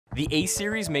The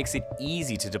A-Series makes it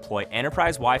easy to deploy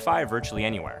enterprise Wi-Fi virtually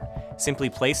anywhere. Simply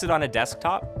place it on a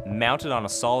desktop, mount it on a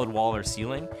solid wall or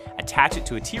ceiling, attach it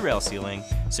to a T-rail ceiling,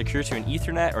 secure to an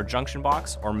Ethernet or junction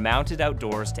box, or mount it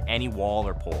outdoors to any wall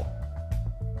or pole.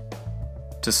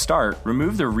 To start,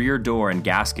 remove the rear door and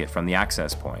gasket from the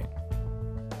access point.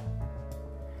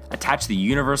 Attach the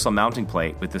universal mounting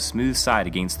plate with the smooth side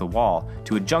against the wall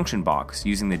to a junction box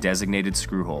using the designated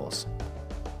screw holes.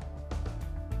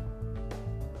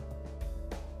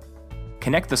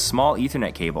 Connect the small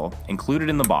Ethernet cable, included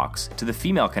in the box, to the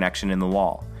female connection in the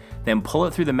wall, then pull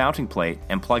it through the mounting plate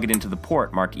and plug it into the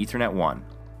port marked Ethernet 1.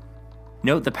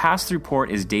 Note the pass-through port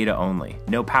is data only,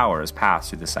 no power is passed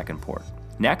through the second port.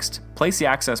 Next, place the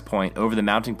access point over the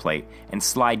mounting plate and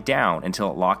slide down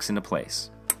until it locks into place.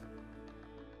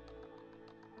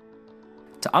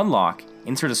 To unlock,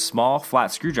 insert a small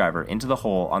flat screwdriver into the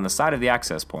hole on the side of the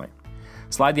access point.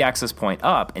 Slide the access point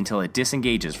up until it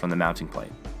disengages from the mounting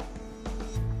plate.